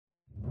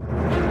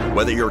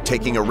Whether you're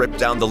taking a rip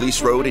down the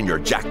lease road in your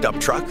jacked up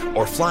truck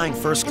or flying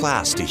first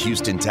class to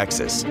Houston,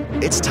 Texas,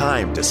 it's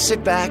time to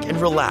sit back and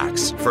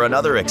relax for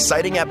another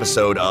exciting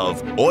episode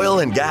of Oil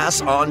and Gas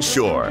on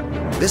Shore.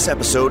 This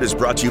episode is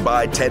brought to you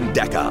by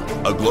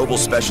Tendeca, a global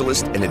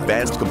specialist in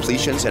advanced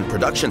completions and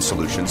production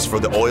solutions for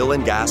the oil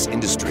and gas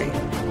industry.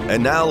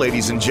 And now,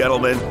 ladies and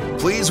gentlemen,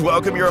 please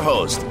welcome your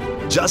host,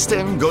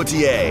 Justin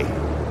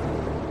Gauthier.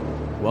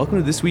 Welcome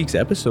to this week's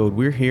episode.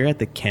 We're here at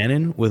the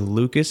Cannon with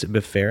Lucas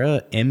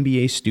Bifera,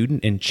 MBA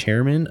student and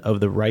chairman of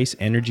the Rice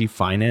Energy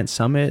Finance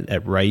Summit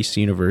at Rice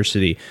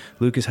University.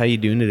 Lucas, how you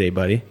doing today,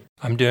 buddy?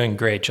 I'm doing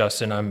great,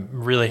 Justin. I'm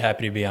really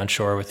happy to be on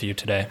shore with you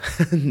today.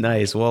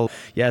 Nice. Well,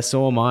 yeah,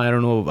 so am I. I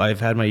don't know. I've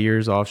had my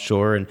years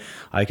offshore, and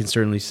I can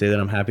certainly say that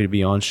I'm happy to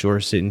be on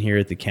shore sitting here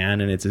at the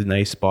Cannon. It's a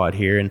nice spot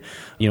here. And,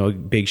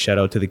 big shout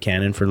out to the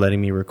Cannon for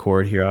letting me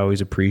record here. I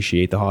always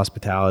appreciate the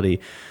hospitality.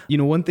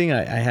 One thing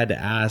I had to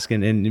ask,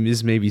 and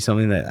this may be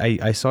something that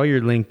I saw your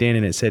LinkedIn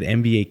and it said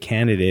MBA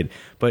candidate,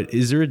 but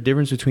is there a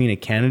difference between a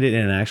candidate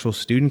and an actual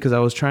student? Because I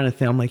was trying to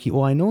think, I'm like,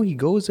 well, I know he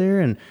goes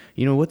there and,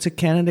 what's a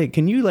candidate?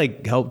 Can you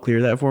help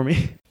clear that for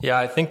me? Yeah,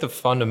 I think the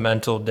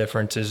fundamental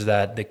difference is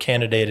that the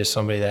candidate is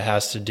somebody that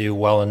has to do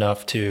well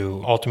enough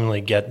to ultimately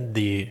get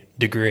the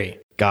degree.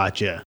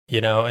 Gotcha.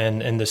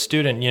 And the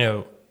student,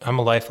 I'm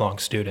a lifelong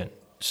student.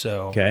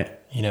 So, okay.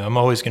 I'm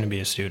always going to be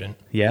a student.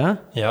 Yeah?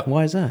 Yeah.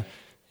 Why is that?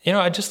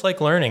 I just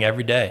like learning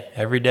every day.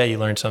 Every day you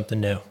learn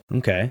something new.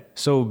 Okay.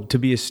 So to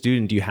be a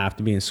student, do you have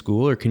to be in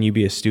school or can you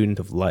be a student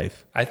of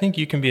life? I think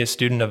you can be a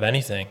student of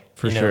anything.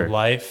 For sure.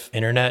 Life,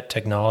 internet,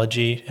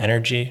 technology,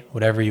 energy,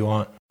 whatever you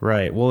want.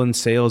 Right. Well, in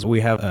sales,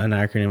 we have an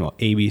acronym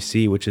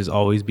ABC, which is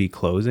always be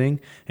closing,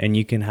 and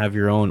you can have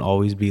your own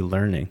always be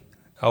learning.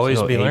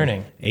 Always be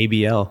learning.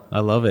 ABL. I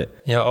love it.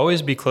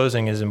 Always be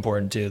closing is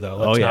important too, though.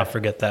 Let's not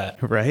forget that.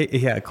 Right?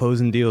 Yeah.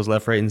 Closing deals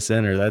left, right, and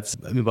center. That's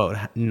about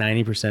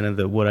 90%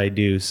 of what I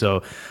do.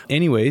 So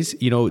anyways,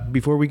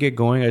 before we get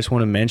going, I just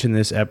want to mention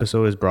this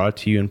episode is brought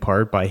to you in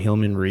part by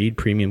Hillman Reed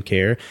Premium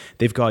Care.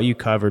 They've got you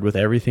covered with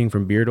everything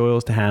from beard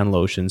oils to hand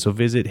lotion. So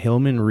visit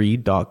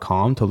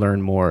hillmanreed.com to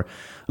learn more.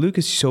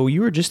 Lucas, so you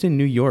were just in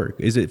New York.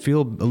 Does it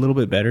feel a little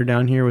bit better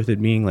down here with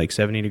it being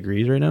 70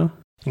 degrees right now?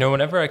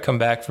 Whenever I come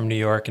back from New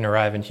York and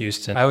arrive in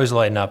Houston, I always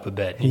lighten up a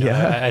bit.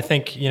 I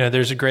think,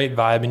 there's a great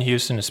vibe in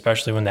Houston,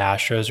 especially when the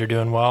Astros are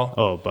doing well.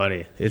 Oh,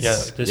 buddy.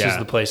 This is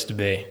the place to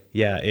be.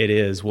 Yeah, it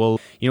is. Well,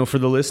 for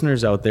the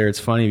listeners out there, it's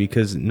funny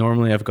because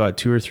normally I've got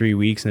 2 or 3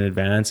 weeks in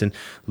advance, and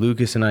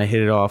Lucas and I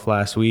hit it off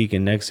last week,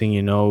 and next thing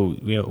you know,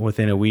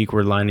 within a week,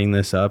 we're lining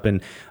this up,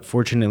 and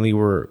fortunately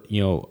we're,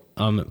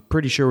 I'm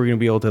pretty sure we're going to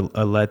be able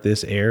to let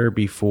this air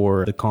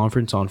before the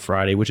conference on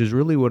Friday, which is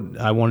really what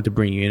I wanted to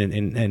bring you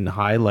in and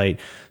highlight.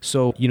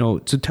 So,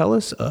 so tell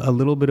us a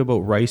little bit about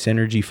Rice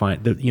Energy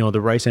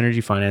the Rice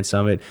Energy Finance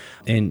Summit,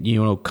 and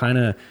kind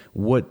of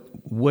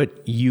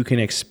what you can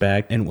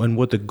expect and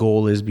what the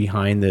goal is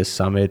behind this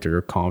summit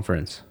or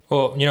conference.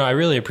 Well, I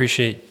really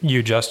appreciate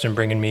you, Justin,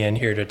 bringing me in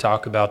here to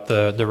talk about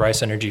the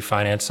Rice Energy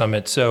Finance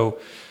Summit. So,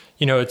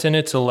 it's in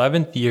its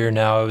 11th year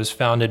now. It was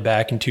founded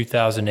back in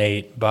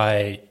 2008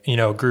 by,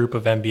 a group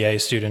of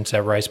MBA students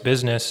at Rice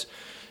Business.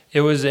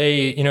 It was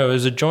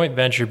a joint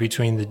venture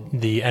between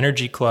the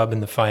Energy Club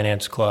and the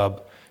Finance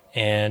Club.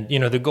 And,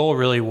 the goal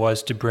really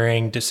was to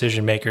bring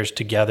decision makers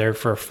together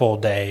for a full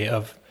day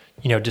of,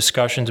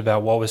 discussions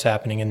about what was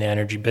happening in the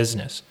energy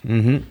business.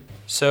 Mm-hmm.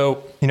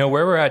 So, where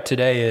we're at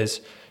today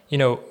is,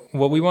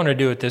 what we want to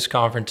do at this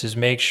conference is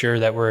make sure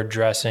that we're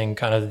addressing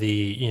kind of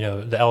the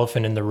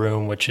elephant in the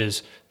room, which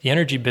is the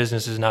energy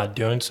business is not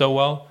doing so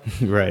well.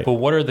 Right. But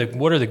what are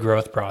the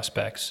growth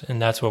prospects? And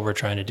that's what we're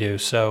trying to do.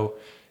 So,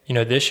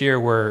 this year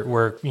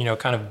we're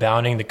kind of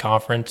bounding the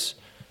conference,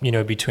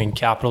 between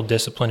capital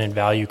discipline and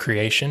value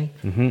creation.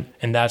 Mm-hmm.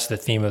 And that's the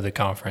theme of the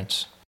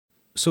conference.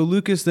 So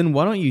Lucas, then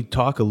why don't you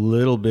talk a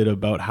little bit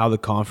about how the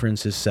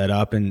conference is set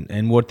up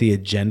and what the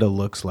agenda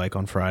looks like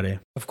on Friday?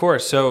 Of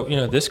course. So,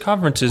 this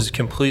conference is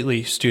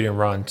completely student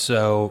run.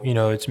 So,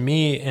 it's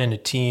me and a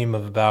team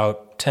of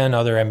about 10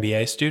 other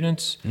MBA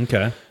students.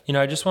 Okay.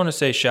 I just want to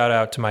say shout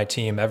out to my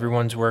team.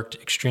 Everyone's worked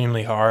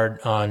extremely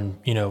hard on,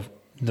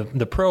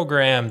 the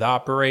program, the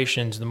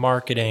operations, the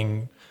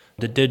marketing,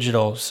 the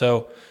digital.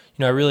 So,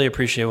 I really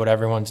appreciate what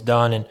everyone's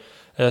done. And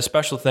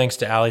special thanks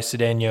to Ali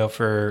Cedeno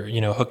for,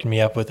 hooking me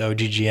up with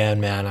OGGN,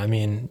 man. I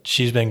mean,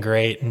 she's been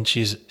great and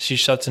she's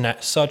such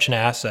an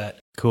asset.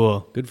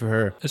 Cool. Good for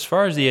her. As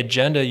far as the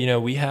agenda,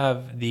 we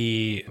have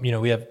we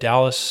have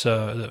Dallas,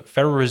 the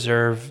Federal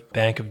Reserve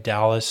Bank of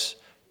Dallas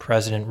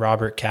President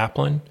Robert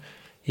Kaplan.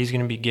 He's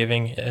going to be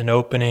giving an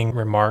opening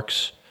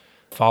remarks,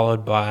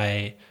 followed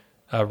by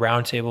a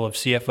roundtable of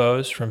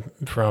CFOs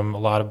from a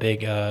lot of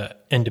big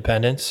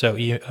independents. So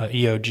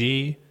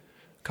EOG,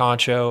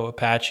 Concho,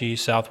 Apache,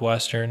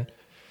 Southwestern.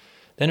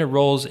 Then it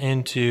rolls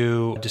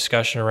into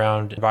discussion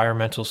around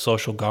environmental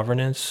social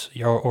governance,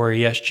 or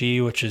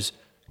ESG, which is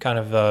kind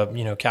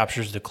of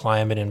captures the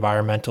climate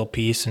environmental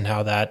piece and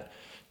how that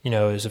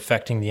is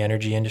affecting the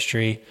energy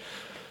industry.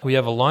 We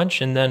have a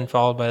lunch, and then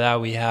followed by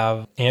that, we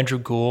have Andrew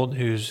Gould,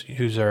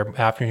 who's our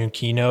afternoon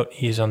keynote.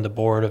 He's on the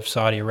board of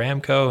Saudi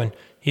Aramco, and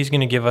he's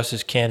going to give us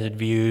his candid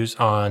views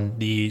on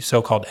the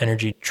so-called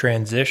energy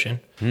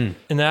transition. And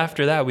then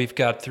after that, we've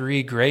got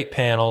 3 great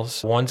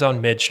panels. One's on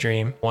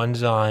midstream,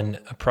 one's on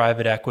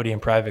private equity and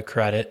private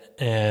credit,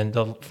 and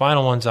the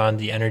final one's on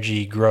the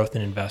energy growth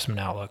and investment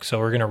outlook. So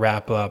we're going to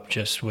wrap up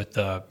just with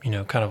the,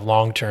 kind of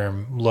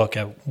long-term look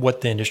at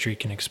what the industry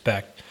can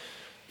expect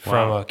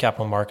from a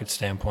capital market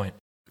standpoint.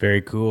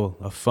 Very cool.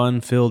 A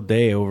fun-filled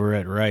day over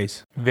at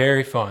Rice.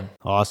 Very fun.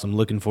 Awesome.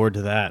 Looking forward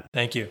to that.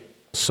 Thank you.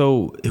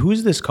 So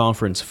who's this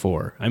conference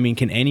for? I mean,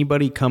 can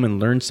anybody come and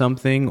learn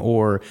something,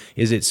 or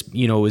is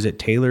it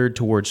tailored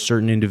towards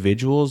certain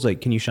individuals?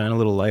 Like, can you shine a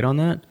little light on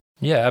that?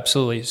 Yeah,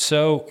 absolutely.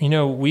 So,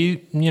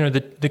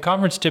 the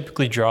conference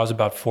typically draws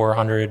about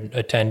 400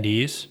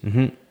 attendees.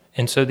 Mm-hmm.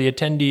 And so the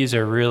attendees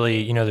are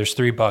really, there's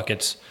 3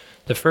 buckets.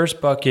 The first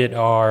bucket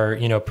are,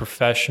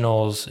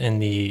 professionals in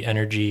the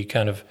energy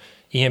kind of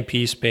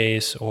E&P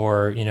space,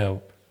 or,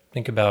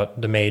 think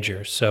about the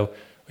majors. So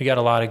we got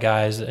a lot of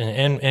guys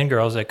and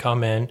girls that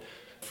come in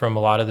from a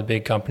lot of the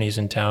big companies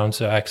in town.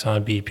 So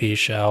Exxon, BP,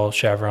 Shell,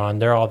 Chevron,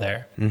 they're all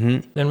there.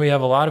 Mm-hmm. Then we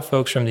have a lot of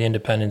folks from the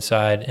independent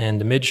side and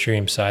the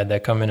midstream side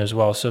that come in as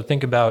well. So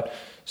think about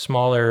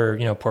smaller,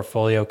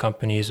 portfolio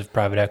companies of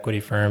private equity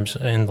firms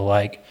and the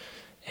like.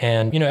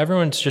 And,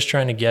 everyone's just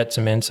trying to get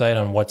some insight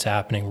on what's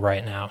happening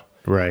right now.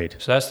 Right.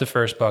 So that's the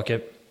first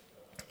bucket.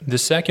 The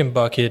second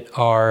bucket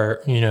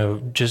are,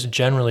 just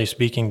generally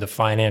speaking, the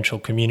financial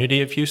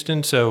community of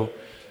Houston. So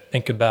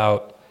think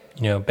about,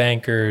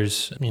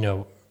 bankers,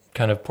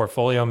 kind of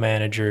portfolio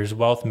managers,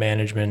 wealth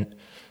management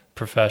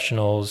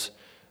professionals,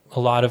 a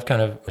lot of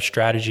kind of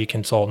strategy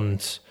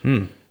consultants.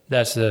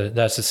 That's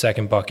the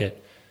second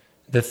bucket.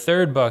 The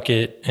third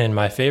bucket, and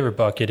my favorite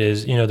bucket,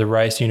 is, the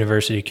Rice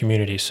University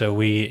community. So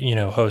we,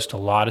 host a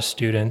lot of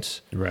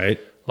students. Right.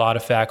 A lot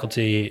of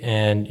faculty,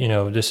 and,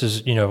 this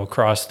is,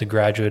 across the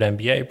graduate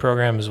MBA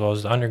program as well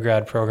as the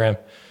undergrad program.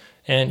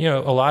 And,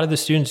 a lot of the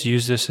students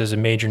use this as a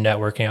major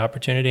networking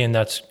opportunity, and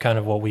that's kind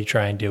of what we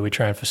try and do. We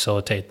try and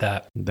facilitate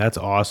that. That's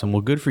awesome.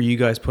 Well, good for you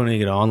guys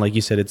putting it on. Like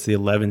you said, it's the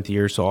 11th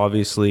year, so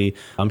obviously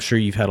I'm sure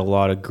you've had a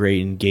lot of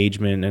great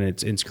engagement,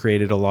 and it's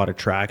created a lot of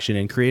traction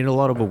and created a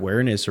lot of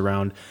awareness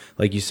around,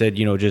 like you said,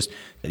 just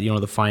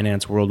the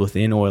finance world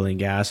within oil and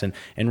gas. And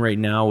right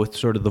now, with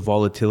sort of the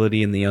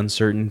volatility and the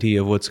uncertainty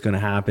of what's going to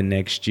happen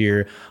next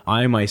year,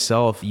 I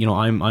myself,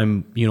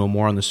 I'm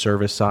more on the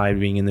service side,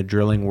 being in the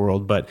drilling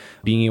world, but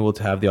being able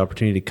to have the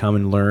opportunity to come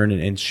and learn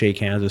and shake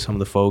hands with some of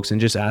the folks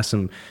and just ask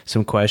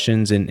some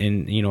questions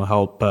and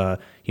help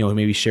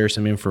maybe share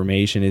some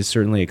information is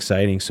certainly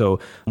exciting.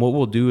 So what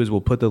we'll do is we'll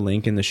put the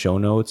link in the show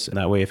notes, and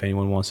that way if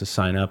anyone wants to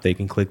sign up, they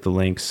can click the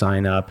link,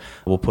 sign up.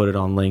 We'll put it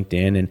on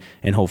LinkedIn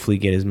and hopefully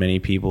get as many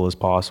people as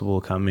possible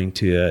coming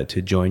to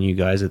join you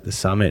guys at the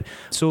summit.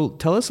 So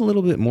tell us a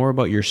little bit more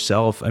about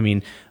yourself. I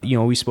mean,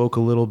 we spoke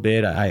a little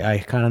bit. I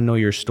kind of know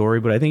your story,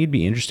 but I think it'd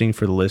be interesting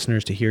for the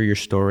listeners to hear your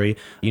story.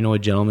 A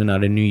gentleman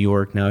out of New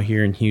York, now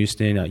here in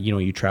Houston.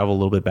 You travel a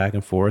little bit back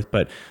and forth,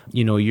 but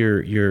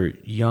you're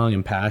young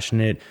and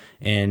passionate.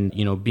 And,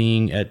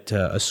 being at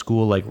a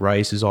school like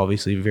Rice is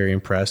obviously very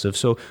impressive.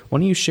 So why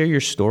don't you share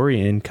your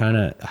story and kind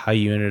of how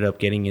you ended up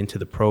getting into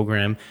the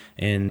program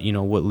and,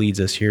 what leads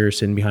us here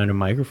sitting behind a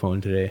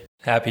microphone today?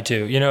 Happy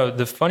to.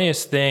 The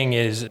funniest thing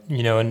is,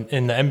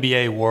 in the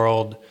MBA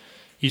world,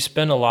 you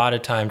spend a lot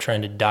of time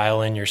trying to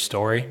dial in your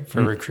story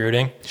for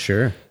recruiting.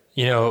 Sure.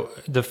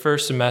 The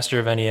first semester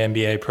of any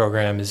MBA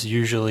program is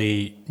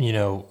usually,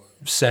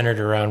 centered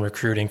around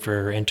recruiting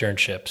for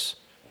internships.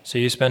 So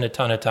you spend a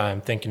ton of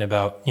time thinking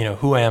about,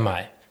 who am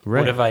I? Right.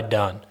 What have I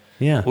done?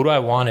 Yeah. What do I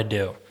want to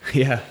do?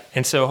 Yeah.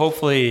 And so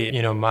hopefully,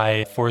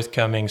 my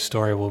forthcoming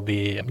story will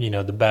be,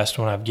 the best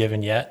one I've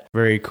given yet.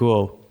 Very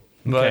cool.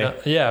 Okay.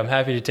 But I'm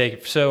happy to take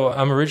it. So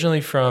I'm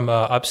originally from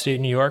upstate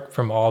New York,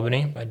 from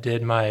Albany. I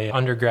did my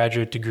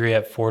undergraduate degree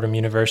at Fordham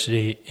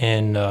University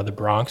in the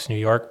Bronx, New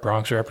York.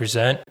 Bronx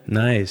represent.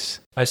 Nice.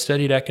 I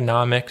studied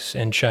economics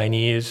and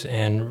Chinese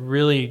and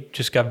really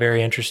just got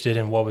very interested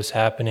in what was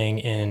happening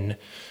in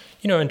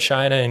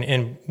China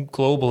and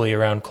globally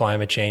around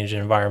climate change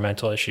and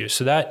environmental issues.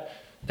 So that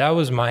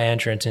was my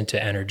entrance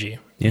into energy.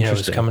 It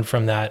was coming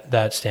from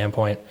that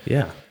standpoint.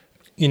 Yeah.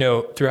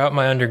 Throughout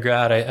my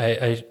undergrad,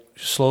 I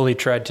slowly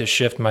tried to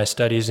shift my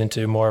studies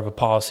into more of a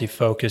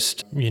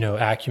policy-focused,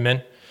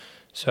 acumen.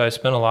 So I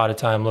spent a lot of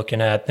time looking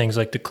at things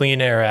like the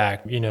Clean Air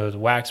Act, the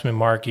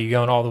Waxman-Markey,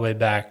 going all the way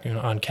back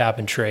on cap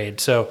and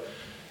trade. So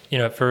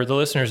for the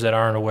listeners that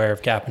aren't aware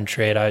of cap and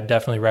trade, I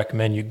definitely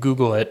recommend you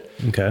Google it.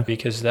 Okay.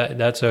 Because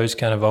that's always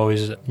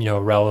a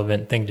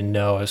relevant thing to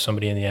know as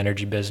somebody in the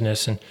energy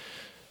business and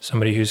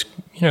somebody who's,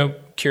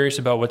 curious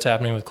about what's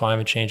happening with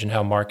climate change and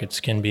how markets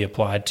can be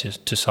applied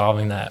to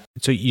solving that.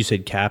 So you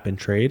said cap and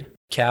trade?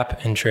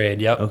 Cap and trade,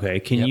 yep. Okay.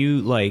 Can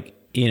you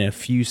in a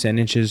few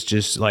sentences,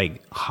 just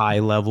like high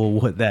level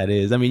what that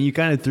is? I mean, you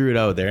kind of threw it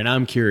out there and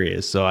I'm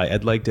curious. So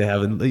I'd like to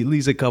have at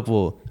least a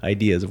couple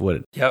ideas of what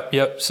it.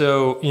 Yep.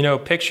 So,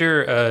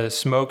 picture a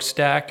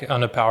smokestack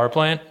on a power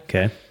plant.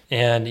 Okay.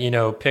 And,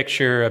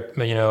 picture,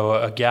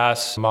 a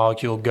gas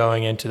molecule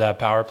going into that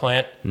power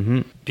plant,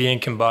 being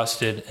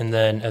combusted, and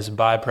then as a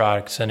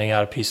byproduct, sending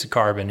out a piece of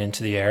carbon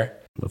into the air.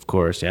 Of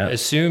course, yeah.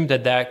 Assume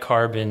that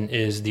carbon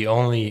is the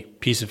only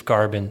piece of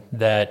carbon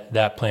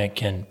that plant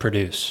can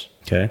produce.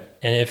 Okay.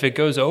 And if it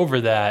goes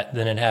over that,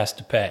 then it has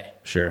to pay.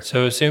 Sure.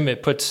 So assume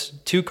it puts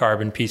 2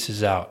 carbon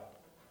pieces out.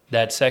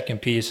 That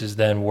second piece is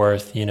then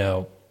worth,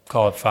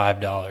 call it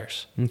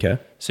 $5. Okay.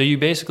 So you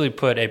basically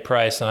put a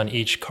price on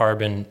each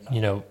carbon,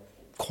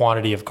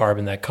 quantity of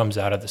carbon that comes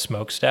out of the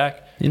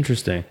smokestack.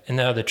 Interesting. And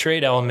now the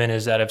trade element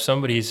is that if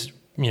somebody's,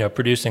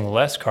 producing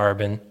less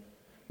carbon,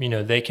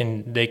 they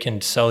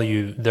can sell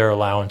you their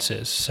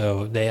allowances.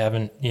 So they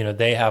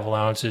have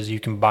allowances, you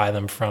can buy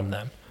them from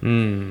them.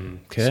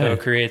 Okay. So it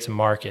creates a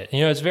market.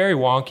 It's very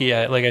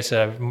wonky. Like I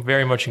said, I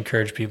very much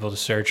encourage people to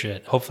search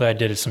it. Hopefully I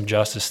did it some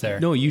justice there.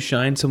 No, you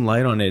shined some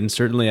light on it, and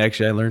certainly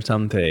actually I learned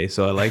something today.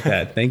 So I like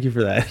that. Thank you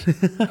for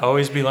that.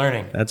 Always be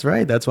learning. That's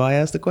right. That's why I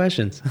ask the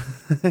questions.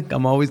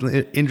 I'm always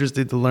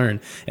interested to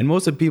learn. And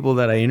most of the people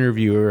that I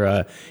interview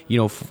are,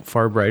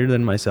 far brighter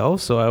than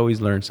myself. So I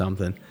always learn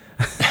something.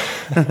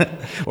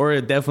 Or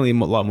definitely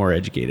a lot more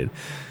educated.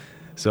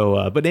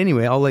 So, but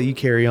anyway, I'll let you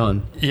carry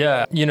on.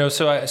 Yeah.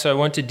 So I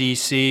went to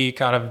DC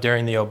kind of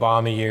during the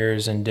Obama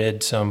years and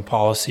did some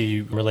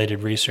policy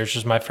related research. It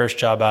was my first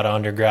job out of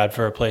undergrad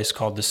for a place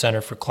called the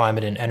Center for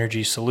Climate and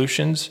Energy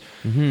Solutions.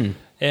 Mm-hmm.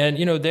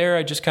 And, there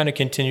I just kind of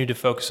continued to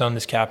focus on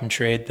this cap and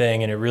trade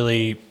thing. And it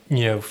really,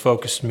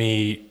 focused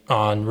me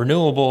on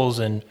renewables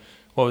and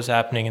what was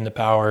happening in the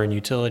power and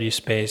utility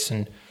space.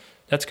 And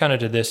that's kind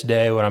of to this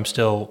day what I'm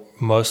still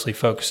mostly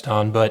focused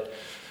on. But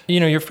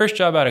your first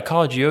job out of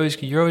college,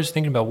 you're always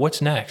thinking about what's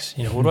next.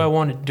 What do I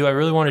want to do? I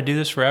really want to do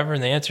this forever?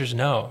 And the answer is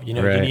no.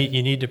 Right.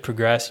 You need to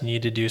progress. You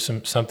need to do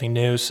something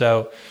new.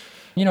 So,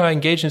 I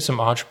engaged in some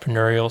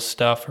entrepreneurial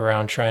stuff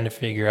around trying to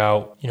figure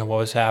out, what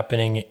was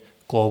happening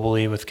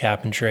globally with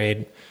cap and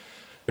trade,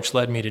 which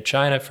led me to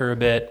China for a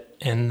bit.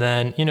 And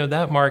then,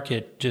 that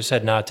market just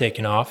had not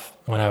taken off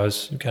when I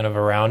was kind of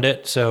around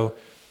it. So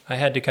I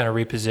had to kind of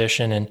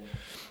reposition. And,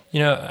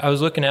 I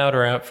was looking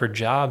around for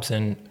jobs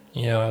and,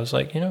 I was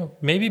like,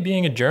 maybe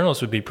being a journalist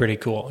would be pretty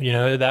cool.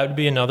 That would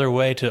be another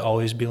way to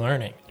always be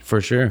learning.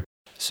 For sure.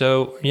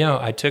 So,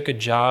 I took a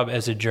job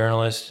as a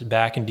journalist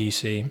back in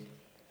DC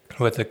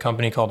with a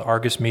company called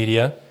Argus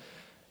Media.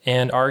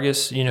 And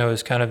Argus,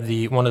 is kind of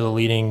one of the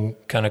leading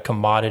kind of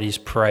commodities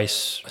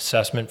price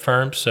assessment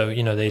firms. So,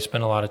 they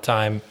spend a lot of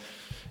time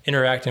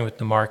interacting with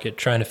the market,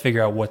 trying to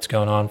figure out what's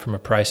going on from a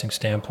pricing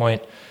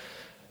standpoint.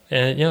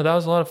 And, that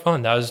was a lot of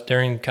fun. That was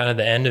during kind of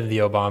the end of the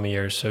Obama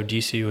years. So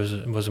DC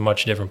was a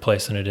much different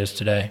place than it is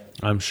today.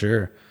 I'm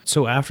sure.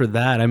 So after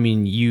that,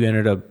 you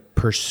ended up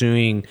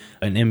pursuing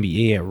an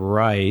MBA at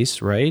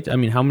Rice, right?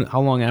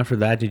 How long after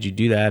that did you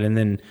do that? And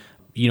then,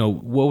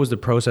 what was the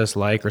process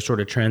like, or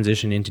sort of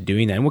transition into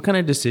doing that? And what kind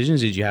of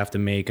decisions did you have to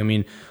make?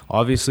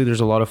 Obviously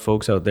there's a lot of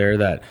folks out there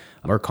that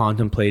are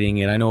contemplating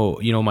it. I know,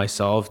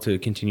 myself, to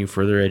continue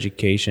further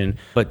education,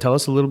 but tell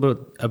us a little bit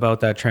about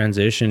that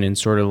transition and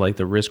sort of like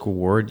the risk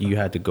reward you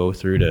had to go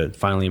through to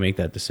finally make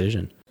that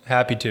decision.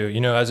 Happy to.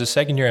 As a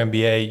second year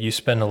MBA, you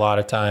spend a lot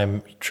of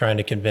time trying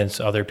to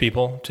convince other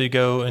people to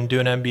go and do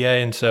an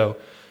MBA. And so,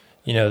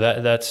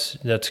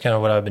 that's kind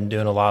of what I've been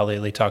doing a lot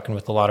lately, talking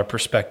with a lot of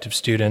prospective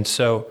students.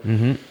 So,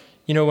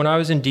 when I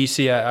was in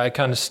DC, I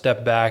kind of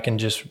stepped back and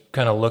just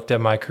kind of looked at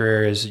my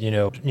career as,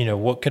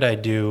 what could I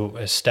do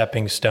as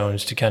stepping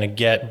stones to kind of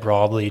get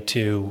broadly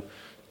to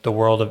the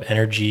world of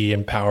energy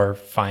and power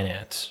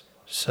finance.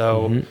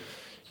 So,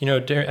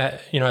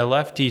 I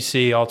left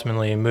DC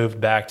ultimately and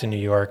moved back to New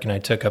York, and I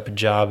took up a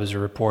job as a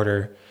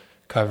reporter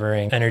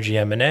covering energy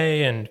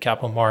M&A and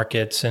capital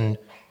markets, and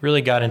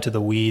really got into the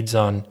weeds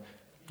on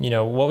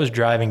what was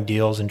driving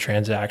deals and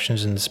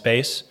transactions in the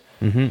space.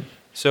 Mm-hmm.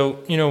 So,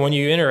 when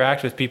you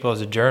interact with people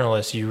as a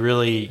journalist, you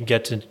really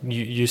get to,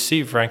 you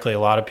see, frankly, a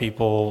lot of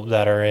people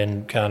that are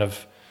in kind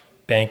of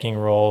banking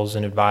roles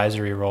and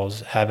advisory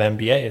roles have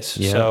MBAs.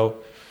 Yeah. So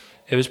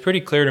it was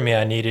pretty clear to me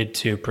I needed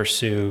to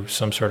pursue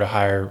some sort of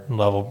higher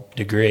level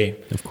degree.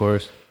 Of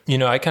course.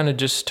 I kind of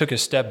just took a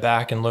step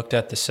back and looked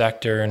at the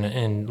sector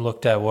and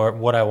looked at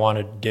what I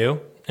wanted to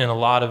do. And a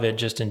lot of it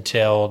just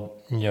entailed,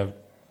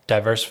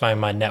 diversifying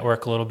my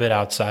network a little bit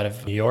outside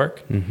of New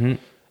York. Mm-hmm.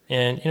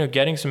 And,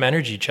 getting some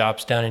energy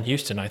chops down in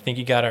Houston. I think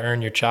you got to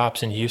earn your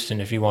chops in Houston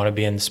if you want to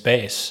be in the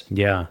space.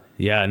 Yeah.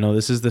 No,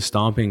 this is the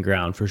stomping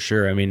ground for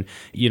sure.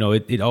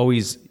 It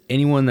always,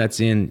 anyone that's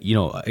in,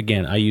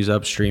 again, I use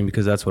upstream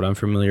because that's what I'm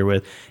familiar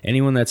with.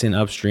 Anyone that's in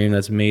upstream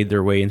that's made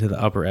their way into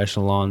the upper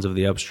echelons of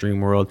the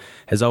upstream world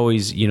has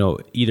always,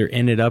 either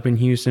ended up in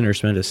Houston or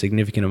spent a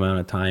significant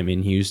amount of time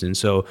in Houston.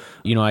 So,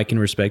 I can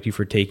respect you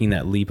for taking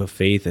that leap of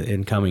faith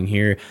and coming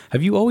here.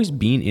 Have you always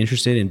been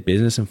interested in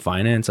business and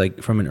finance,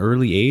 like from an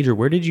early age, or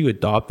where did you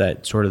adopt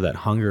that sort of that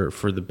hunger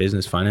for the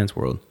business finance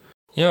world?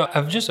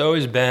 I've just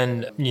always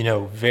been,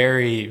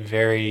 very,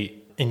 very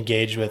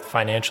engaged with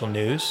financial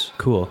news.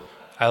 Cool.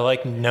 I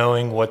like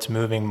knowing what's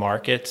moving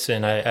markets,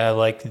 and I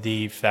like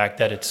the fact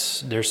that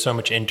there's so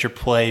much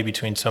interplay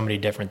between so many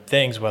different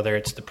things, whether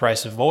it's the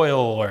price of oil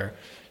or,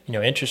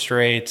 interest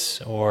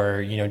rates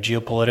or,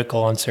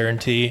 geopolitical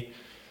uncertainty.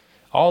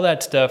 All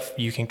that stuff,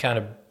 you can kind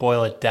of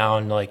boil it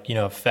down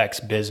affects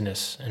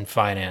business and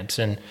finance.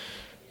 And,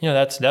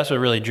 that's what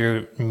really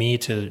drew me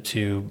to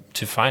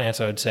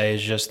finance, I would say,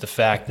 is just the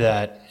fact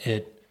that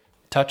it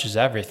touches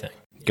everything.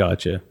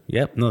 Gotcha.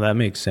 Yep. No, that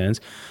makes sense.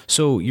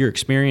 So your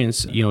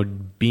experience,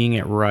 being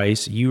at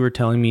Rice, you were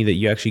telling me that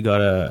you actually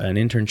got an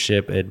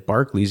internship at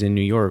Barclays in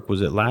New York.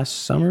 Was it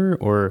last summer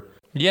or?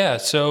 Yeah.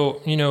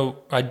 So,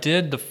 I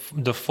did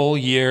the full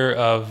year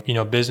of,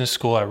 business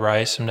school at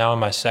Rice. I'm now in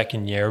my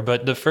second year,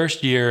 but the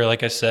first year,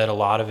 like I said, a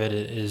lot of it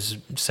is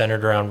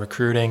centered around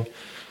recruiting.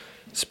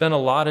 Spent a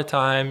lot of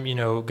time,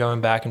 going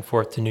back and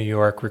forth to New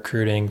York,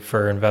 recruiting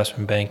for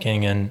investment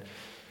banking. And,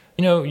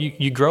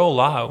 you grow a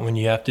lot when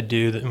you have to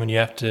do that, when you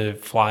have to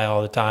fly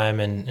all the time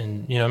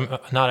and,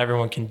 not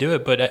everyone can do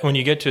it. But when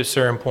you get to a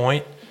certain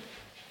point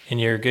and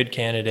you're a good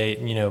candidate,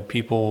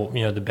 people,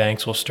 the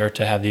banks will start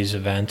to have these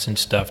events and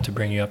stuff to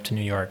bring you up to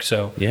New York.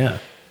 So yeah,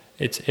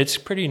 it's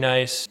pretty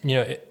nice.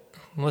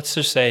 Let's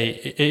just say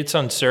it's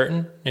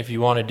uncertain if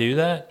you want to do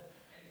that,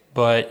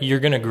 but you're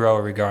going to grow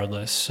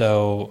regardless.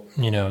 So,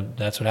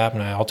 that's what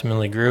happened. I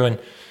ultimately grew,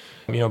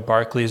 and,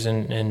 Barclays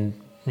and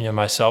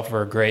myself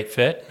were a great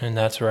fit, and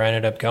that's where I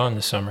ended up going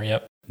this summer.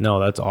 Yep. No,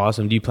 that's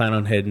awesome. Do you plan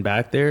on heading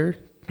back there?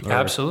 Or?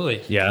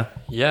 Absolutely. Yeah.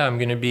 Yeah, I'm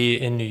going to be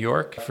in New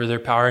York for their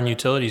power and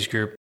utilities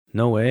group.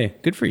 No way.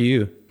 Good for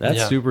you.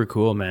 That's super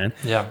cool, man.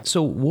 Yeah.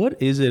 So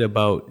what is it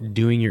about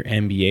doing your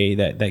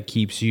MBA that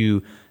keeps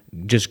you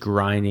just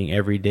grinding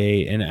every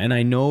day? And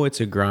I know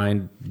it's a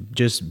grind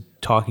just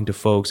talking to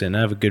folks, and I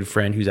have a good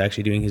friend who's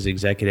actually doing his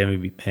executive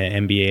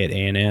MBA at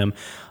A&M,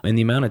 and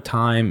the amount of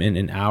time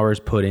and hours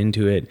put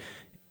into it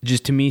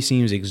just to me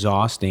seems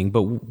exhausting.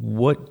 But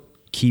what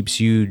keeps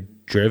you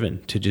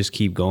driven to just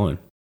keep going?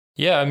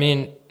 Yeah, I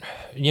mean,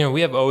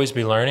 we have always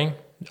be learning,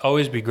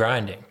 always be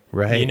grinding.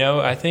 Right.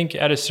 I think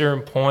at a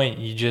certain point,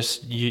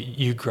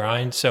 you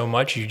grind so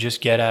much, you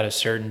just get at a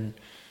certain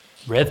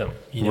rhythm.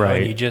 Right.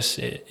 And you just,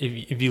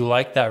 if you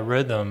like that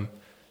rhythm,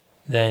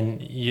 then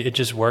it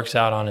just works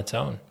out on its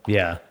own.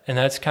 Yeah. And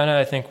that's kind of,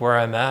 I think, where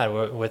I'm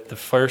at. With the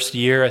first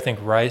year, I think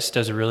Rice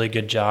does a really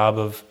good job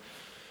of,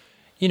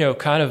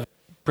 kind of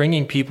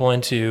bringing people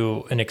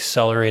into an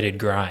accelerated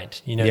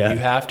grind. You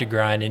have to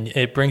grind, and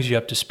it brings you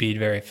up to speed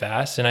very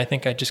fast. And I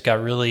think I just got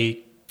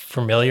really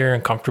familiar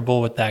and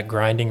comfortable with that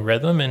grinding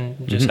rhythm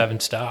and just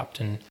haven't stopped.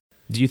 And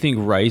do you think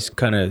Rice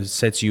kind of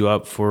sets you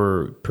up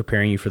for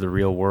preparing you for the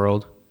real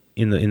world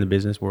in the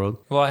business world?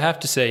 Well, I have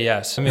to say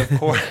yes. I mean, of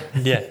course,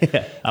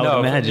 yeah. I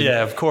would imagine.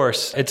 Yeah, of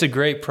course. It's a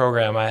great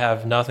program. I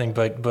have nothing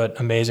but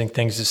amazing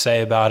things to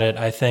say about it.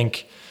 I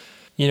think,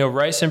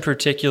 Rice in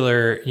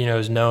particular,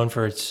 is known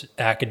for its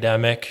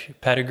academic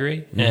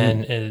pedigree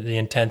and the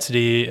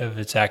intensity of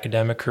its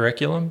academic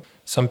curriculum.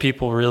 Some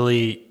people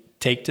really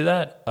take to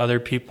that. Other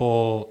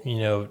people,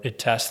 it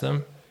tests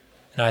them.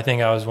 And I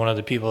think I was one of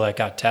the people that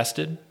got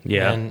tested.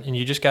 Yeah. And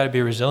you just got to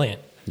be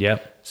resilient.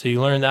 Yep. So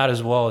you learn that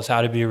as well as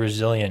how to be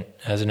resilient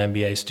as an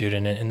MBA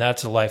student. And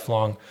that's a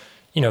lifelong,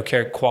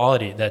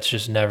 quality that's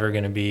just never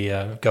going to be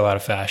go out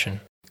of fashion.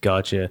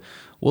 Gotcha.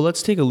 Well,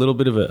 let's take a little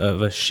bit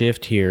of a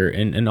shift here.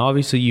 And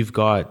obviously you've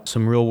got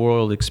some real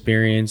world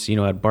experience,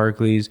 at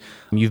Barclays.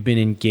 You've been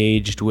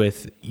engaged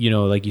with,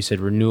 like you said,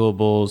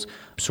 renewables,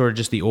 sort of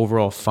just the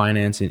overall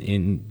finance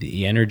in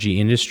the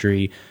energy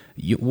industry.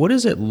 What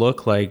does it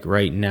look like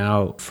right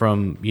now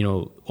from,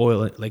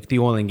 oil, like the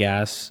oil and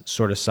gas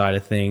sort of side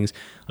of things?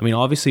 I mean,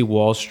 obviously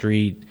Wall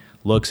Street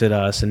looks at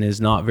us and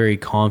is not very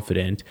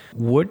confident.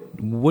 What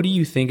do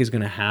you think is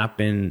going to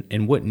happen,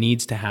 and what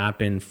needs to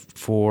happen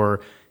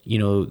for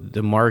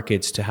the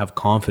markets to have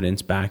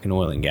confidence back in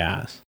oil and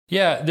gas?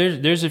 Yeah,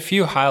 there's a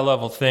few high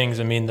level things.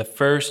 I mean, the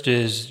first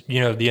is,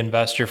 the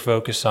investor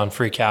focus on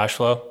free cash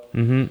flow.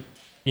 Mm-hmm.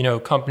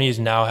 Companies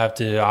now have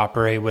to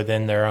operate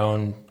within their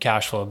own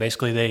cash flow.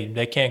 Basically,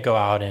 they can't go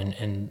out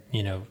and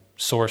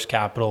source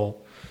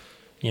capital,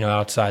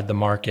 outside the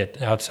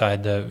market,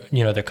 outside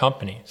the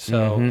company.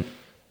 So,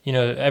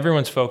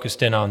 everyone's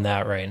focused in on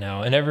that right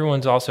now. And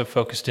everyone's also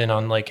focused in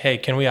on like, hey,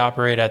 can we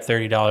operate at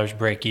 $30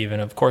 break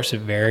even? Of course, it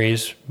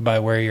varies by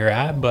where you're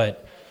at,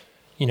 but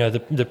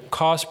the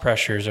cost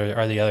pressures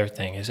are the other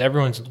thing. Is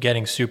everyone's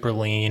getting super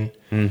lean.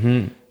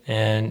 Mm-hmm.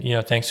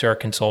 And, thanks to our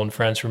consultant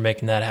friends for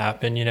making that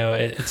happen.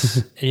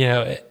 It's,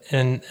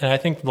 and I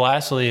think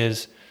lastly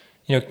is,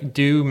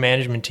 do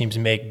management teams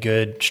make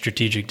good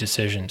strategic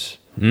decisions?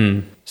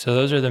 Mm. So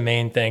those are the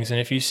main things. And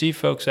if you see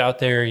folks out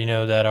there,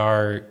 that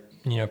are,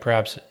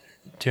 perhaps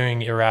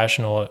doing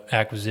irrational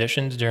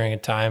acquisitions during a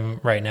time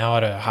right now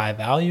at a high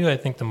value, I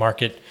think the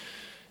market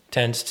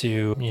tends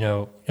to,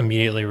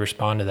 immediately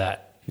respond to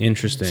that.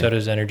 Interesting. So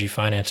does Energy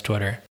Finance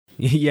Twitter.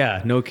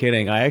 Yeah, no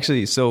kidding.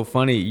 So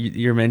funny.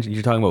 You're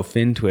talking about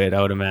FinTwit,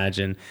 I would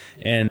imagine.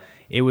 And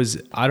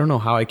I don't know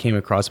how I came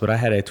across, but I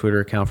had a Twitter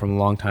account from a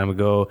long time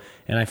ago,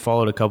 and I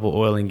followed a couple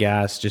oil and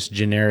gas, just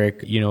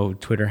generic,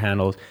 Twitter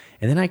handles.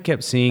 And then I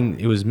kept seeing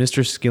it was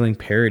Mr. Skilling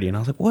parody, and I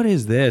was like, what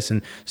is this?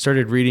 And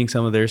started reading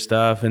some of their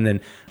stuff. And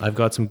then I've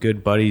got some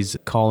good buddies,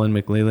 Colin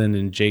McLeland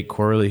and Jake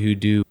Corley, who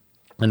do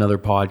another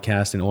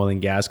podcast in oil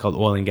and gas called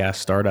Oil and Gas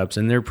Startups,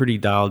 and they're pretty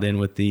dialed in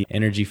with the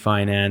energy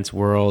finance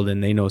world,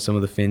 and they know some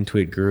of the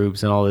FinTwit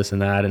groups and all this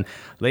and that. And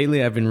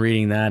lately I've been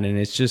reading that, and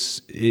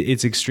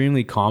it's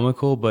extremely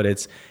comical, but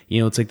it's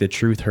like the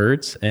truth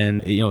hurts,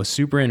 and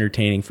super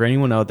entertaining for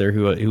anyone out there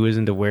who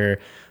isn't aware.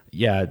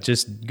 Yeah,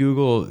 just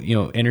Google,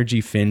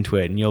 energy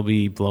FinTwit, and you'll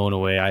be blown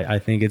away. I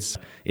think it's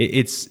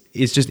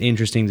just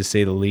interesting to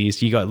say the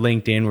least. You got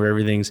LinkedIn, where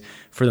everything's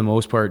for the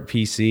most part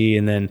PC,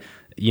 and then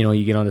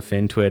you get on the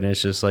FinTwit, and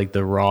it's just like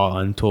the raw,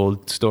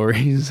 untold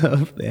stories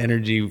of the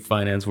energy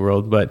finance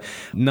world. But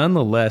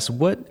nonetheless,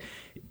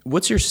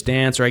 what's your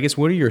stance, or I guess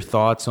what are your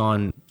thoughts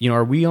on, is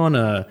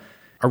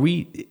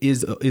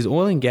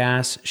oil and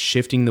gas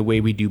shifting the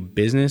way we do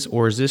business,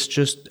 or is this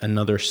just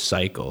another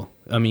cycle?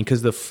 I mean,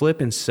 because the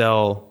flip and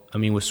sell,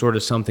 was sort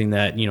of something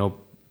that,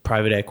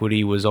 private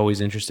equity was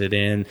always interested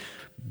in.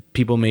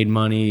 People made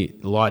money,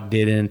 a lot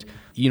didn't.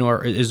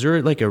 Is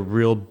there like a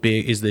real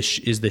big, is the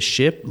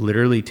ship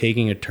literally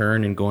taking a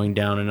turn and going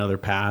down another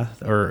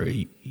path, or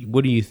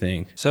what do you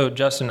think? So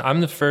Justin,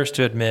 I'm the first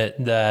to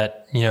admit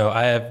that,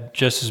 I have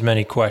just as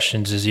many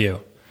questions as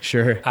you.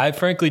 Sure. I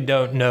frankly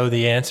don't know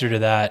the answer to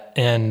that.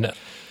 And,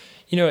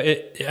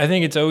 I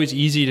think it's always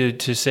easy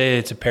to say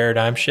it's a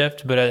paradigm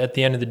shift, but at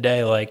the end of the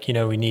day,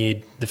 we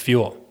need the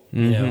fuel,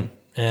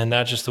 and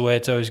that's just the way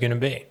it's always going to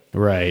be.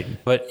 Right.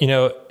 But,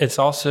 it's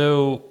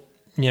also,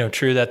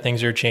 true that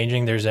things are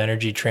changing. There's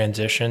energy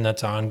transition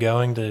that's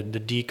ongoing, the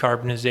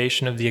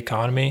decarbonization of the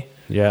economy.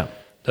 Yeah.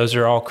 Those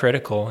are all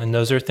critical, and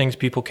those are things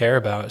people care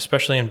about,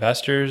 especially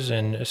investors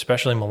and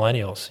especially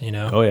millennials,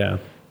 Oh, yeah.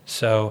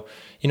 So,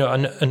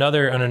 on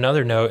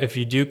another note, if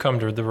you do come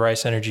to the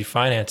Rice Energy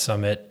Finance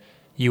Summit,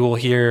 you will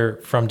hear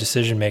from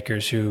decision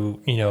makers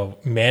who,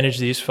 manage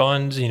these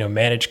funds,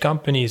 manage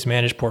companies,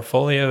 manage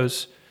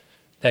portfolios,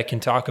 that can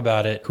talk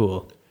about it.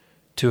 Cool.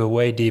 To a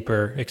way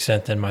deeper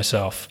extent than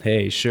myself.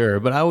 Hey, sure.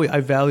 But I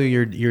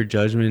value your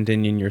judgment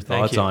and your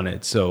thoughts on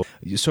it. So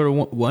sort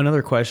of one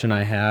other question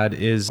I had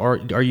is,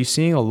 are you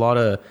seeing a lot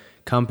of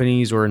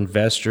companies or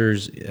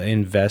investors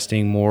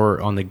investing more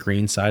on the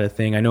green side of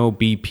thing? I know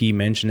BP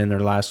mentioned in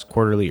their last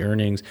quarterly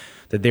earnings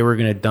that they were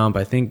going to dump,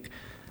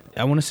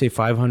 I want to say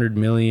 $500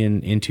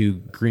 million into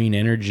green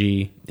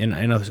energy, and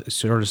I know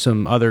sort of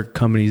some other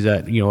companies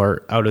that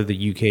are out of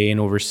the UK and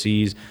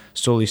overseas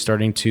slowly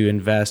starting to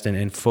invest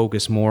and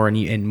focus more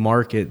and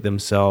market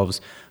themselves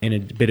in a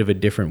bit of a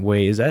different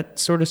way. Is that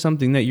sort of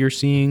something that you're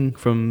seeing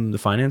from the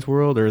finance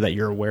world, or that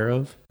you're aware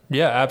of?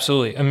 Yeah,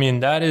 absolutely.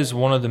 That is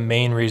one of the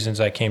main reasons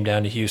I came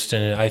down to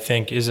Houston. I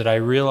think is that I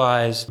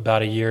realized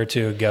about a year or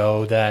two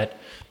ago that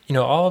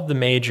all of the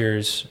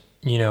majors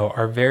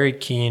are very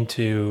keen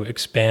to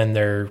expand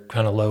their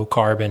kind of low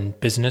carbon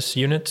business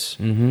units.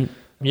 Mm-hmm.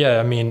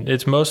 Yeah,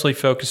 it's mostly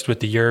focused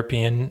with the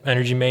European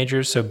energy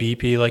majors. So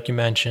BP, like you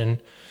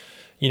mentioned,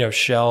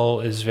 Shell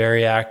is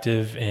very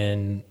active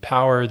in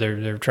power.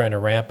 They're trying to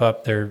ramp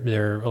up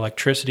their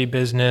electricity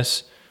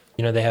business.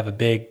 They have a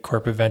big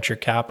corporate venture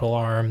capital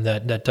arm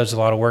that does a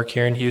lot of work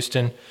here in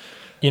Houston.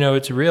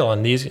 It's real,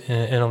 and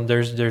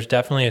there's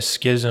definitely a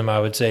schism, I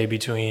would say,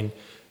 between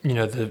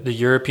the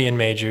European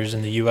majors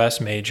and the U.S.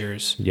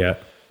 majors. Yeah.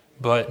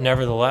 But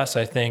nevertheless,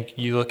 I think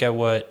you look at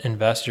what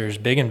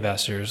big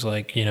investors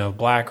like,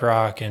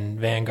 BlackRock and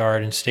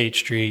Vanguard and State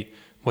Street,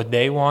 what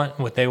they want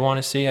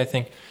to see, I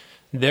think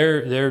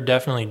they're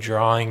definitely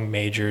drawing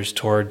majors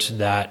towards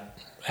that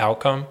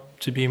outcome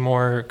to be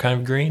more kind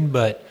of green.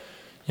 But,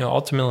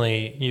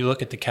 ultimately you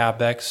look at the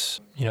CapEx,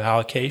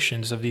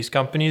 allocations of these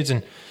companies,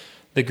 and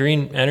the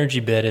green energy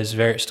bit is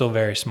still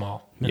very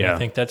small. And yeah. I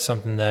think that's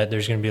something that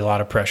there's going to be a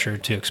lot of pressure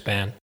to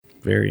expand.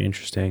 Very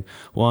interesting.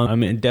 Well,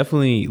 I'm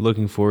definitely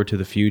looking forward to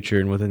the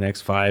future and what the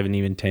next 5 and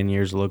even 10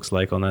 years looks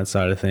like on that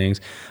side of things.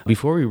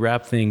 Before we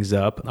wrap things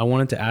up, I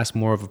wanted to ask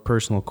more of a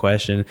personal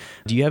question.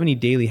 Do you have any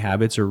daily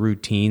habits or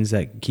routines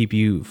that keep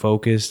you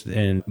focused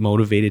and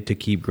motivated to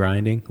keep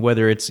grinding?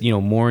 Whether it's,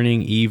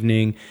 morning,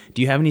 evening,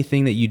 do you have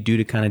anything that you do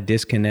to kind of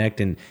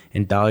disconnect and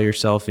dial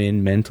yourself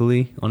in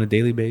mentally on a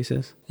daily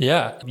basis?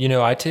 Yeah.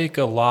 I take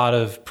a lot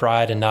of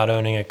pride in not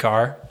owning a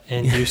car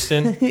in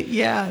Houston.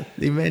 Yeah,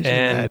 you mentioned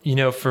that.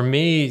 And, for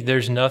me,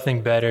 there's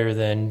nothing better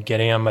than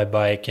getting on my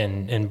bike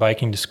and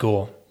biking to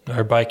school,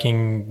 or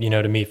biking,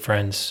 to meet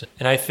friends.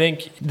 And I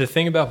think the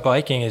thing about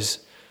biking is,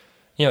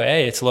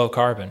 A, it's low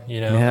carbon,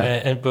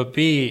 but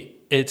B,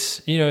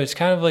 it's, it's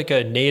kind of like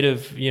a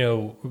native,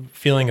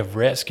 feeling of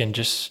risk, and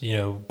just,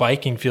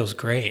 biking feels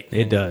great.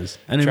 It does.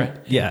 And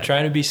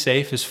trying to be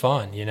safe is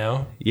fun,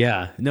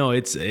 Yeah, no,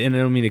 and I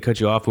don't mean to cut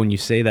you off when you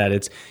say that.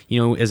 It's,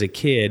 as a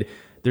kid,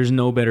 there's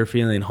no better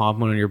feeling than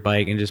hopping on your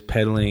bike and just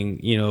pedaling,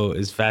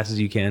 as fast as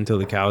you can until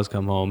the cows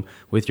come home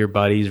with your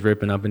buddies,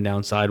 ripping up and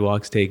down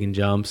sidewalks, taking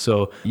jumps.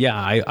 So yeah,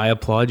 I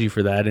applaud you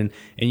for that. And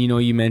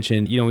you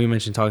mentioned, we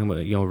mentioned talking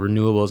about,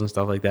 renewables and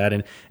stuff like that.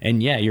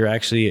 And yeah, you're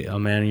actually a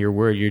man of your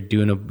word. You're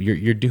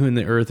doing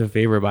the earth a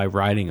favor by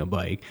riding a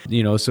bike,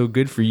 so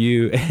good for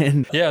you.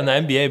 And yeah, and the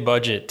MBA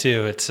budget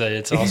too. It's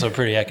also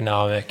pretty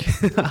economic.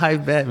 I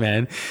bet,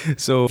 man.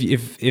 So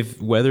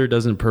if weather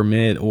doesn't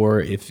permit,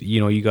 or if,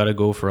 you got to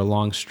go for a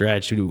long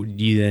stretch, do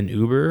you then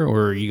Uber,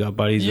 or you got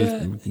buddies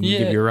give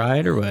you a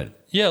ride, or what?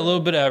 Yeah, a little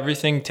bit of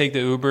everything. Take the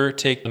Uber,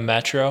 take the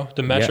Metro.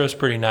 The Metro is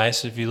pretty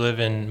nice. If you live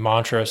in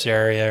Montrose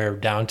area or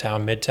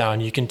downtown,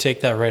 midtown, you can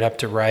take that right up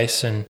to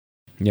Rice, and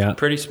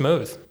pretty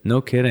smooth. No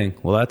kidding.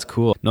 Well, that's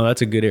cool. No,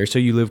 that's a good area. So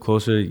you live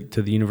closer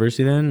to the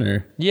university then,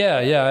 or?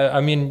 Yeah.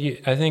 I mean,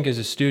 I think as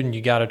a student,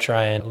 you got to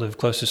try and live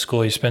close to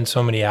school. You spend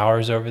so many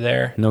hours over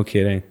there. No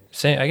kidding.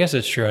 I guess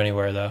it's true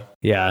anywhere though.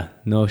 Yeah,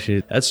 no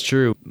shit. That's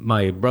true.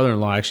 My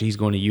brother-in-law, actually, he's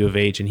going to U of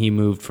H, and he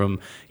moved from,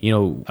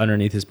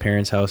 underneath his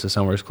parents' house to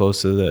somewhere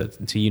close to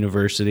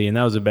university. And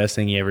that was the best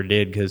thing he ever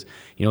did, because,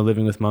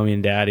 living with mommy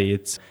and daddy,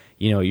 it's,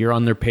 you're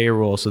on their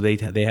payroll, so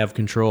they have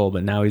control,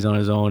 but now he's on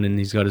his own and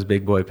he's got his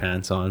big boy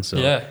pants on. So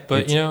yeah,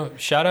 but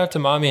shout out to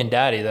mommy and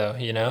daddy though,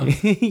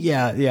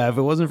 yeah. If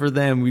it wasn't for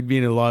them, we'd be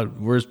in a lot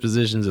worse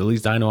positions. At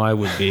least I know I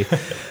would be.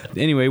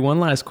 Anyway,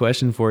 one last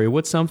question for you.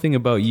 What's something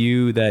about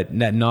you that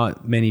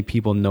not many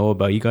people know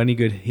about? You got any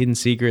good hidden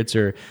secrets,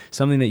 or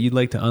something that you'd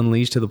like to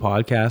unleash to the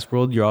podcast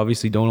world? You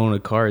obviously don't own a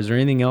car. Is there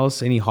anything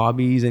else, any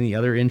hobbies, any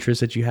other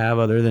interests that you have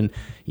other than,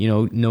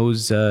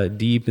 nose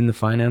deep in the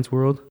finance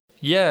world?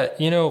 Yeah,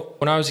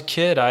 when I was a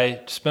kid,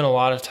 I spent a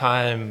lot of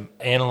time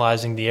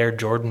analyzing the Air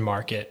Jordan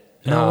market.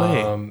 No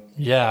way.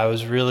 Yeah, I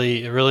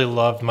really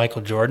loved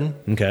Michael Jordan.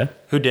 Okay.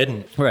 Who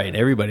didn't? Right,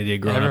 everybody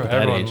did growing up at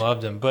that age. Everyone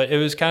loved him. But it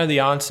was kind of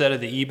the onset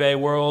of the eBay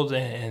world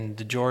and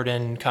the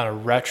Jordan kind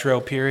of retro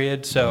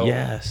period. So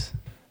yes.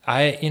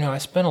 I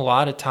spent a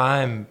lot of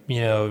time,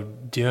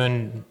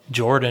 doing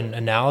Jordan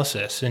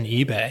analysis in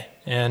eBay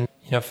and,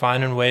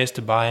 finding ways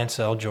to buy and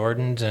sell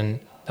Jordans,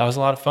 and that was a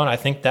lot of fun. I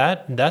think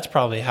that's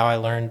probably how I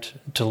learned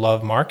to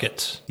love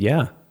markets.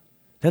 Yeah,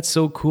 that's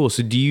so cool.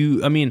 So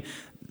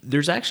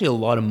there's actually a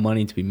lot of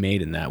money to be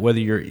made in that, whether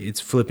it's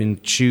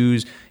flipping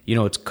shoes,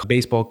 it's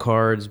baseball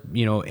cards,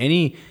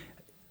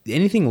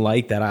 anything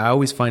like that. I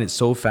always find it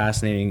so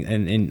fascinating.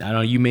 And I don't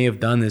know, you may have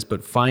done this,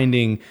 but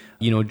finding,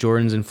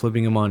 Jordans and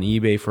flipping them on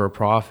eBay for a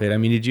profit. I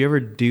mean, did you ever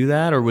do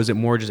that, or was it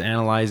more just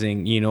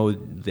analyzing,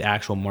 the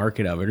actual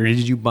market of it, or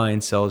did you buy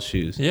and sell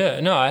shoes? Yeah,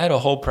 no, I had a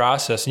whole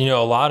process. A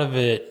lot of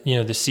it,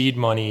 the seed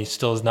money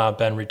still has not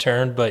been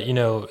returned, but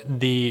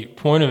the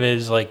point of it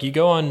is, like, you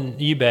go on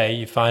eBay,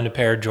 you find a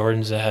pair of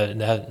Jordans that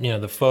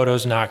the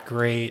photo's not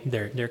great.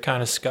 They're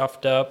kind of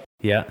scuffed up.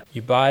 Yeah.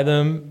 You buy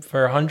them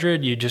for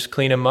 $100, you just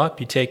clean them up,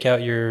 you take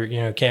out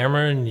your,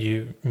 camera, and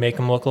you make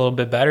them look a little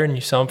bit better, and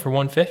you sell them for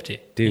 $150.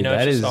 Dude,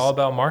 it's just all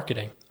about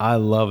marketing. I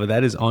love it.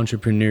 That is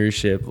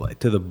entrepreneurship, like,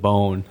 to the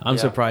bone. I'm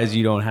surprised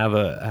you don't have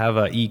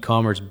a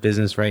e-commerce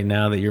business right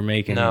now that you're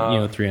making,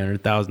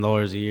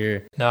 $300,000 a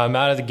year. No, I'm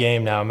out of the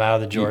game now. I'm out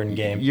of the Jordan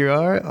game. You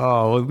are?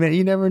 Oh, well, man,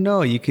 you never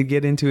know. You could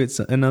get into it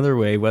another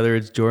way, whether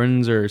it's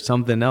Jordans or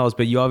something else,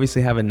 but you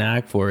obviously have a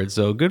knack for it.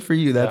 So good for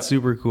you. That's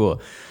super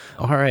cool.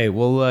 All right.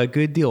 Well,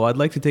 good deal. I'd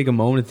like to take a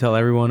moment to tell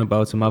everyone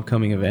about some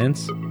upcoming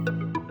events.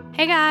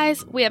 Hey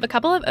guys, we have a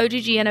couple of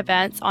OGGN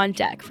events on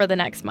deck for the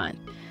next month.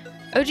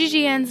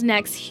 OGGN's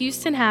next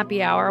Houston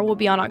Happy Hour will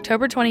be on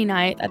October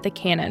 29th at the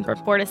Cannon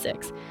from 4 to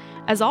 6.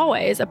 As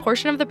always, a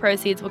portion of the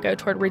proceeds will go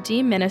toward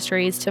Redeem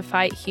Ministries to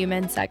fight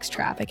human sex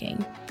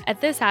trafficking.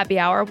 At this happy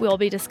hour, we'll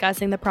be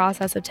discussing the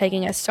process of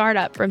taking a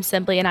startup from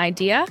simply an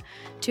idea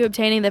to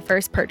obtaining the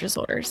first purchase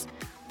orders.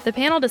 The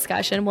panel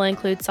discussion will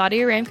include Saudi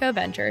Aramco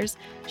Ventures,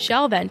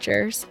 Shell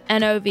Ventures,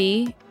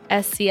 NOV,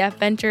 SCF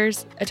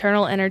Ventures,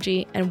 Eternal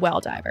Energy, and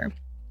Welldiver.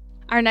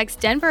 Our next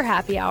Denver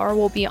Happy Hour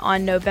will be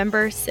on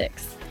November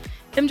 6th.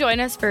 Come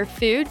join us for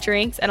food,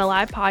 drinks, and a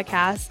live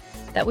podcast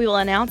that we will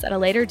announce at a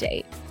later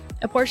date.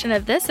 A portion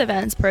of this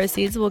event's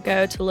proceeds will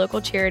go to local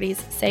charities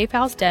Safe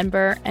House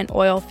Denver and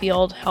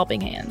Oilfield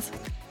Helping Hands.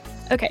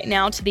 Okay,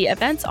 now to the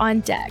events on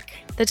deck.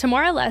 The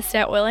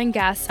Timor-Leste Oil and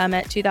Gas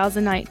Summit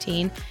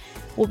 2019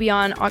 will be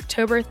on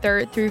October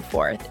 3rd through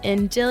 4th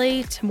in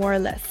Dili,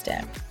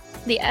 Timor-Leste.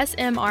 The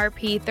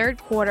SMRP third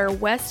quarter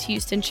West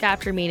Houston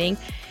chapter meeting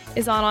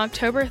is on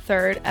October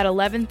 3rd at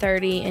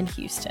 11:30 in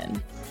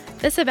Houston.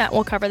 This event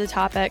will cover the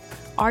topic,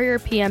 are your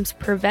PMs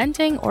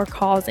preventing or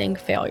causing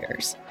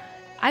failures?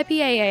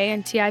 IPAA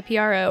and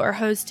TIPRO are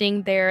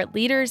hosting their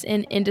Leaders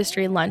in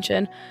Industry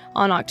Luncheon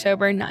on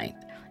October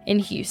 9th in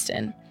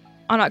Houston.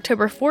 On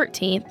October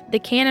 14th, the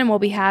Cannon will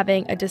be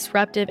having a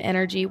Disruptive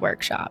Energy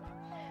Workshop.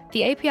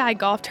 The API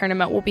Golf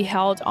Tournament will be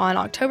held on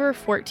October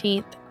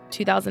 14th,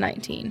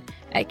 2019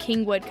 at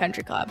Kingwood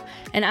Country Club.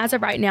 And as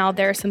of right now,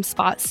 there are some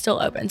spots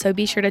still open, so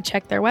be sure to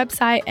check their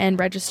website and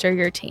register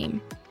your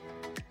team.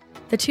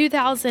 The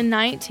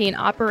 2019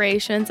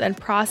 Operations and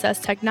Process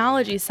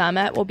Technology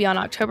Summit will be on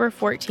October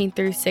 14th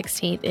through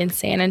 16th in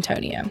San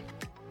Antonio.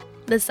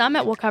 The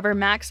summit will cover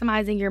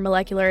maximizing your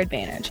molecular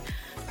advantage,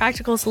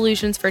 practical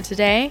solutions for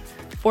today,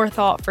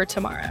 forethought for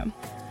tomorrow.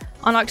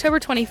 On October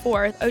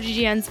 24th,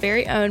 OGGN's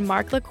very own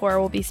Mark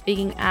LaCour will be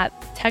speaking at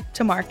Tech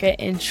to Market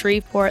in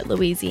Shreveport,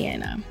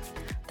 Louisiana.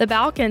 The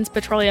Balkans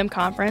Petroleum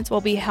Conference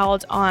will be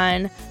held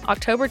on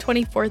October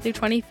 24th through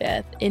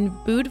 25th in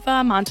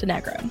Budva,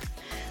 Montenegro.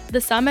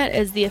 The summit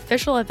is the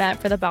official event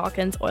for the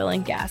Balkans oil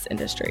and gas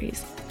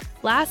industries.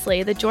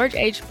 Lastly, the George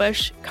H.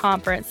 Bush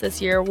Conference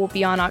this year will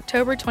be on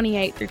October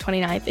 28th through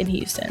 29th in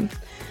Houston.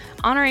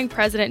 Honoring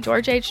President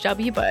George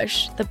H.W.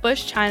 Bush, the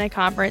Bush-China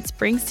Conference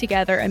brings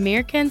together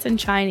Americans and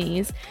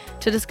Chinese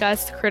to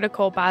discuss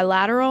critical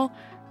bilateral,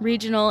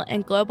 regional,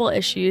 and global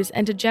issues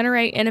and to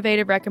generate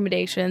innovative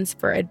recommendations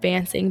for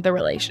advancing the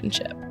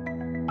relationship.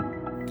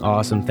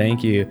 Awesome.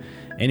 Thank you.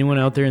 Anyone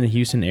out there in the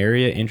Houston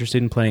area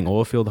interested in playing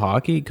oilfield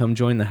hockey, come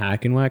join the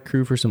Hack and Whack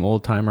crew for some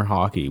old-timer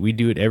hockey. We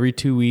do it every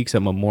 2 weeks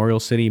at Memorial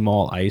City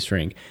Mall Ice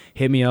Rink.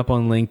 Hit me up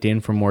on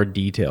LinkedIn for more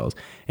details.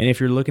 And if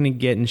you're looking to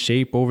get in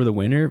shape over the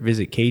winter,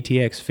 visit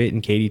KTX Fit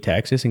in Katy,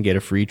 Texas and get a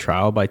free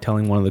trial by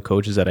telling one of the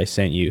coaches that I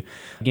sent you.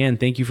 Again,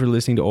 thank you for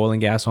listening to Oil and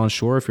Gas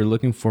Onshore. If you're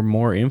looking for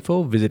more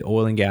info, visit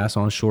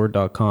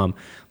oilandgasonshore.com.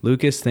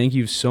 Lucas, thank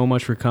you so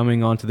much for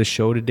coming onto the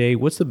show today.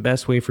 What's the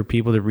best way for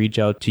people to reach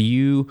out to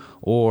you?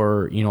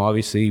 Or,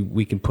 obviously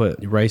we can put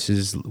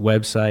Rice's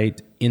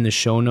website in the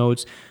show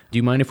notes. Do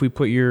you mind if we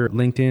put your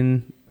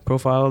LinkedIn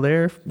profile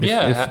there?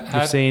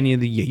 If say any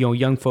of the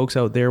young folks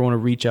out there want to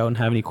reach out and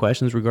have any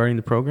questions regarding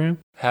the program?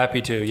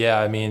 Happy to. Yeah.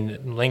 I mean,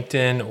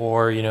 LinkedIn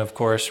or, of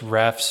course,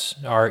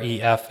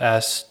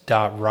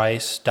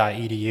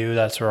 refs.rice.edu.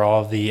 That's where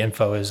all of the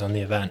info is on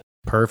the event.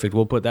 Perfect.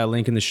 We'll put that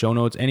link in the show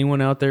notes.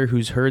 Anyone out there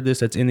who's heard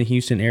this that's in the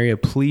Houston area,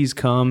 please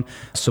come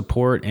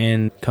support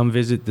and come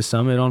visit the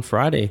summit on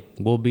Friday.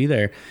 We'll be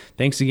there.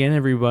 Thanks again,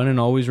 everyone. And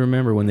always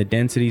remember, when the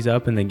density's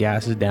up and the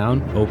gas is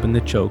down, open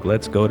the choke.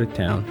 Let's go to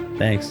town.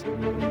 Thanks.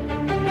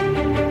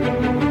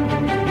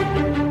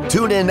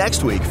 Tune in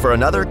next week for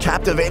another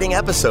captivating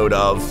episode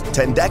of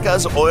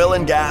Tendeka's Oil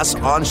and Gas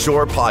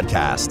Onshore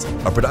Podcast,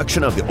 a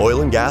production of the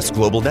Oil and Gas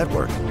Global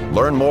Network.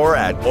 Learn more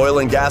at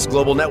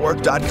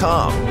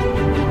oilandgasglobalnetwork.com.